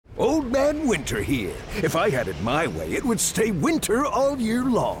Old Man Winter here. If I had it my way, it would stay winter all year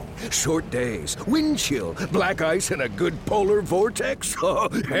long. Short days, wind chill, black ice, and a good polar vortex. Oh,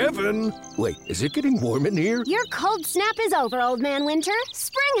 heaven. Wait, is it getting warm in here? Your cold snap is over, Old Man Winter.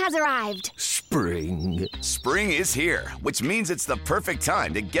 Spring has arrived. Spring. Spring is here, which means it's the perfect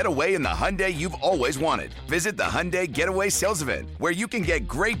time to get away in the Hyundai you've always wanted. Visit the Hyundai Getaway Sales Event, where you can get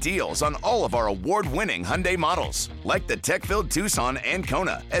great deals on all of our award-winning Hyundai models, like the tech-filled Tucson and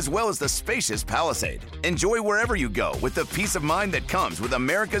Kona, as well as the spacious Palisade. Enjoy wherever you go with the peace of mind that comes with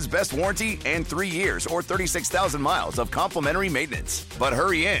America's best warranty and 3 years or 36,000 miles of complimentary maintenance. But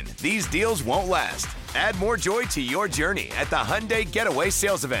hurry in, these deals won't last. Add more joy to your journey at the Hyundai Getaway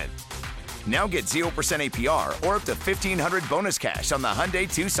Sales Event. Now get 0% APR or up to $1,500 bonus cash on the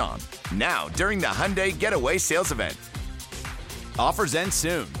Hyundai Tucson. Now, during the Hyundai Getaway Sales Event. Offers end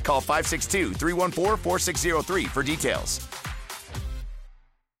soon. Call 562-314-4603 for details.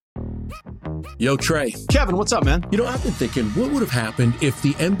 Yo, Trey. Kevin, what's up, man? You know, I've been thinking, what would have happened if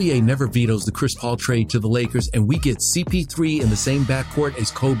the NBA never vetoes the Chris Paul trade to the Lakers and we get CP3 in the same backcourt as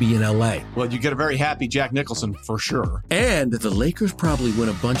Kobe in LA? Well, you get a very happy Jack Nicholson, for sure. And the Lakers probably win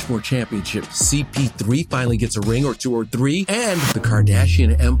a bunch more championships. CP3 finally gets a ring or 2 or 3, and the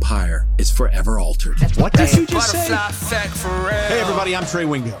Kardashian empire is forever altered. What did you just say? Hey, Hey, everybody, I'm Trey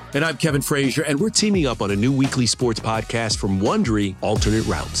Wingo. And I'm Kevin Frazier, and we're teaming up on a new weekly sports podcast from Wondery, Alternate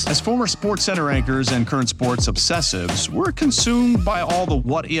Routes. As former Sports Center anchors and current sports obsessives, we're consumed by all the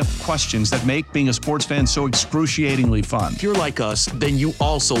what-if questions that make being a sports fan so excruciatingly fun. If you're like us, then you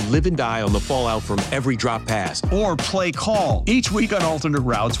also live and die on the fallout from every drop pass. Or play call. Each week on Alternate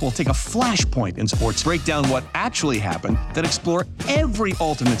Routes, we'll take a flashpoint in sports, break down what actually happened, then explore every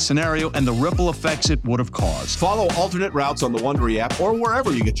alternate scenario and the ripple effects it would have caused. Follow Alternate Routes on the Wondery app or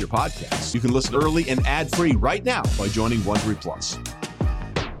wherever you get your podcasts. You can listen early and ad-free right now by joining Wondery Plus.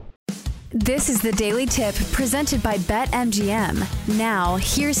 This is the Daily Tip presented by BetMGM. Now,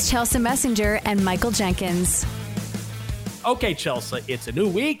 here's Chelsea Messenger and Michael Jenkins. Okay, Chelsea, it's a new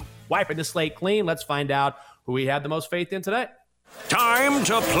week. Wiping the slate clean. Let's find out who we have the most faith in today. Time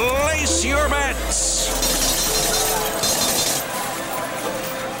to place your bets.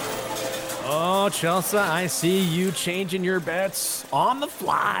 Oh, Chelsea, I see you changing your bets on the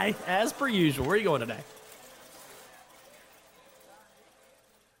fly, as per usual. Where are you going today?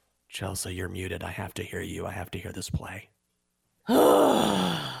 Chelsea, you're muted. I have to hear you. I have to hear this play.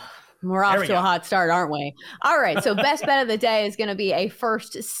 We're off to a hot start, aren't we? All right, so best bet of the day is going to be a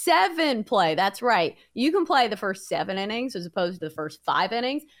first 7 play. That's right. You can play the first 7 innings as opposed to the first 5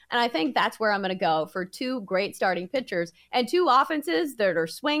 innings, and I think that's where I'm going to go for 2 great starting pitchers and 2 offenses that are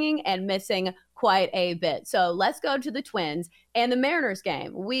swinging and missing quite a bit. So let's go to the Twins and the Mariners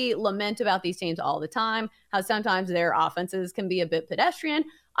game. We lament about these teams all the time, how sometimes their offenses can be a bit pedestrian.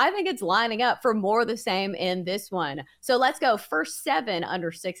 I think it's lining up for more of the same in this one. So let's go first 7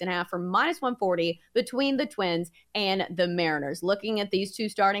 under 6.5 for -140 between the Twins and the Mariners. Looking at these 2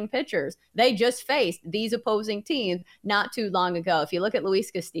 starting pitchers, they just faced these opposing teams not too long ago. If you look at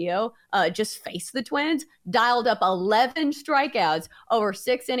Luis Castillo, just faced the Twins, dialed up 11 strikeouts over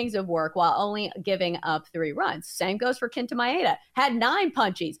 6 innings of work while only giving up 3 runs. Same goes for Kenta Maeda. Had 9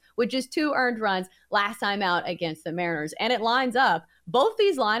 punchies with just 2 earned runs last time out against the Mariners. And it lines up. Both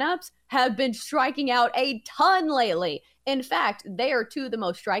these lineups have been striking out a ton lately. In fact, they are 2 of the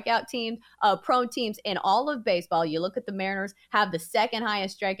most strikeout teams, prone teams in all of baseball. You look at the Mariners, have the 2nd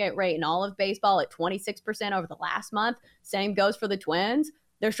highest strikeout rate in all of baseball at 26% over the last month. Same goes for the Twins.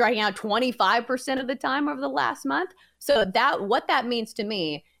 They're striking out 25% of the time over the last month. So what that means to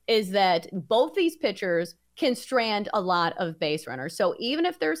me is that both these pitchers can strand a lot of base runners. So even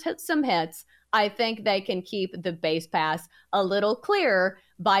if there's some hits, I think they can keep the base pass a little clearer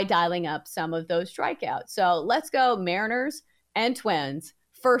by dialing up some of those strikeouts. So let's go Mariners and Twins.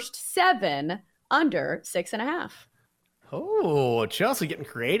 First 7 under 6.5. Oh, Chelsea getting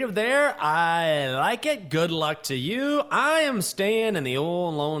creative there. I like it. Good luck to you. I am staying in the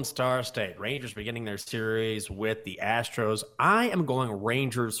old Lone Star State. Rangers beginning their series with the Astros. I am going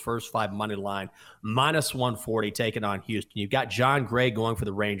Rangers first 5 money line, -140 taking on Houston. You've got John Gray going for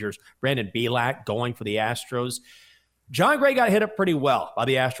the Rangers, Brandon Bielak going for the Astros. John Gray got hit up pretty well by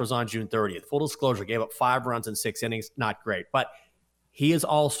the Astros on June 30th. Full disclosure, gave up 5 runs in 6 innings. Not great, but he is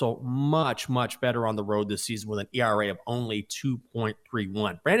also much, much better on the road this season with an ERA of only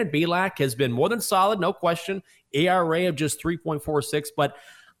 2.31. Brandon Bielak has been more than solid, no question. ERA of just 3.46, but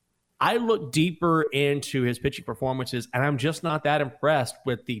I look deeper into his pitching performances, and I'm just not that impressed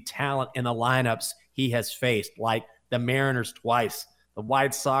with the talent in the lineups he has faced, like the Mariners twice, the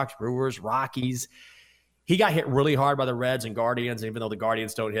White Sox, Brewers, Rockies. He got hit really hard by the Reds and Guardians. Even though the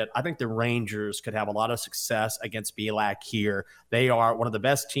Guardians don't hit, I think the Rangers could have a lot of success against BLAC here. They are one of the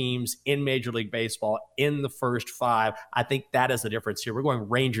best teams in Major League Baseball in the first 5. I think that is the difference here. We're going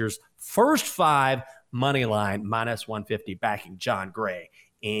Rangers first 5 money line -150 backing John Gray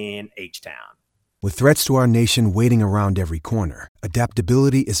in H-Town. With threats to our nation waiting around every corner,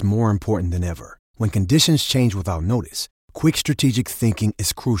 adaptability is more important than ever. When conditions change without notice, quick strategic thinking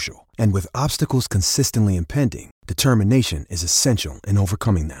is crucial. And with obstacles consistently impending, determination is essential in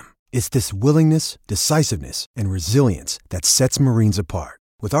overcoming them. It's this willingness, decisiveness, and resilience that sets Marines apart.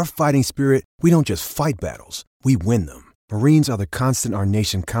 With our fighting spirit, we don't just fight battles, we win them. Marines are the constant our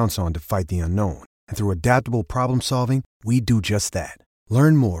nation counts on to fight the unknown. And through adaptable problem solving, we do just that.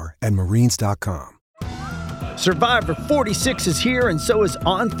 Learn more at marines.com. Survivor 46 is here, and so is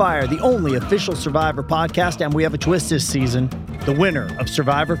On Fire, the only official Survivor podcast, and we have a twist this season. The winner of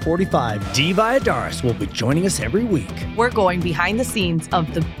Survivor 45, Dee Valladares, will be joining us every week. We're going behind the scenes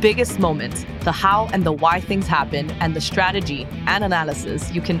of the biggest moments, the how and the why things happen, and the strategy and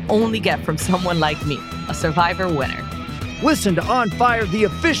analysis you can only get from someone like me, a Survivor winner. Listen to On Fire, the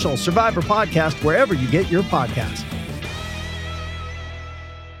official Survivor podcast, wherever you get your podcast.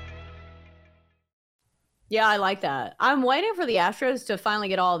 Yeah, I like that. I'm waiting for the Astros to finally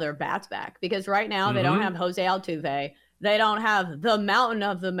get all their bats back, because right now they don't have Jose Altuve. They don't have the mountain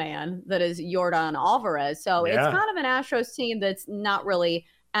of the man that is Yordan Alvarez. So it's kind of an Astros team that's not really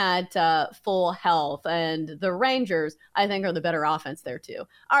at full health. And the Rangers, I think, are the better offense there too.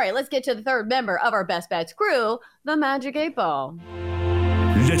 All right, let's get to the third member of our Best Bets crew, the Magic 8 Ball.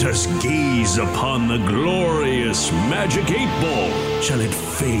 Let us gaze upon the glorious Magic 8 Ball. Shall it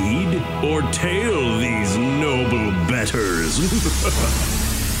fade or tail these noble betters?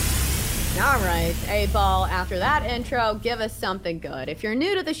 All right, 8 Ball, after that intro, give us something good. If you're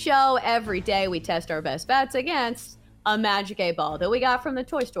new to the show, every day we test our best bets against a Magic 8 Ball that we got from the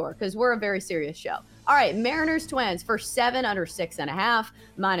toy store, because we're a very serious show. All right, Mariners Twins for 7 under 6.5,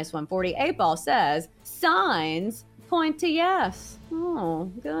 -140. 8 Ball says, signs point to yes. Oh,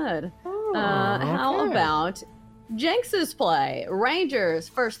 good. How about Jinx's play? Rangers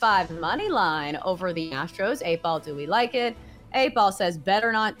first 5 money line over the Astros. 8 Ball, do we like it? 8 Ball says,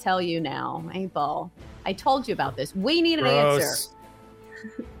 better not tell you now. 8 Ball, I told you about this. We need an answer.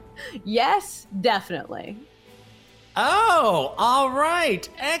 Yes, definitely. Oh, all right.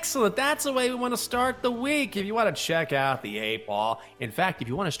 Excellent. That's the way we want to start the week. If you want to check out the 8 Ball, in fact, if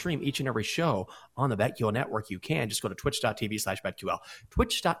you want to stream each and every show on the BetQL network, you can. Just go to twitch.tv/BetQL.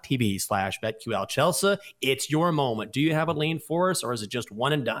 Twitch.tv/BetQL. Chelsea, it's your moment. Do you have a lean for us, or is it just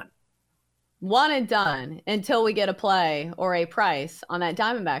one and done? One and done until we get a play or a price on that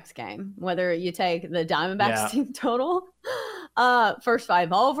Diamondbacks game, whether you take the Diamondbacks team total, first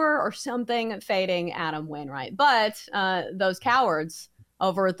 5 over, or something fading Adam Wainwright. But those cowards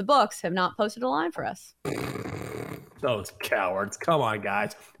over at the books have not posted a line for us. Those cowards. Come on,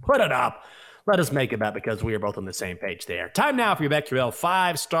 guys. Put it up. Let us make a bet, because we are both on the same page there. Time now for your BetQL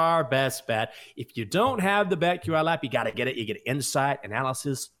 5-star best bet. If you don't have the BetQL app, you got to get it. You get insight,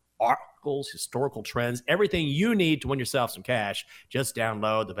 analysis, articles, historical trends, everything you need to win yourself some cash. Just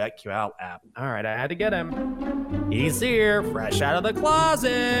download the BetQL app. All right, I had to get him. He's here, fresh out of the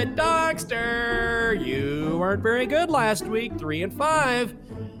closet. Dogster, you weren't very good last week, 3 and 5.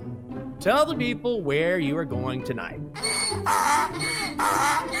 Tell the people where you are going tonight.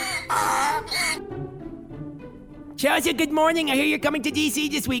 Chelsea, good morning. I hear you're coming to DC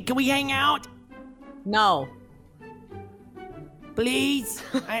this week. Can we hang out? No. Please?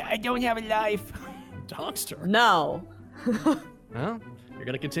 I don't have a life. Dogster. No. Well, you're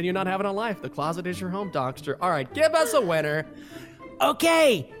going to continue not having a life. The closet is your home, Dogster. All right, give us a winner.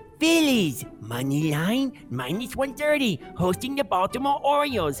 Okay, Phillies. Money line, -130. Hosting the Baltimore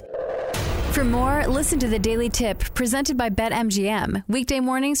Orioles. For more, listen to the Daily Tip presented by BetMGM. Weekday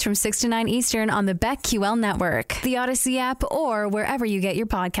mornings from 6 to 9 Eastern on the BetQL network, the Odyssey app, or wherever you get your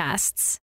podcasts.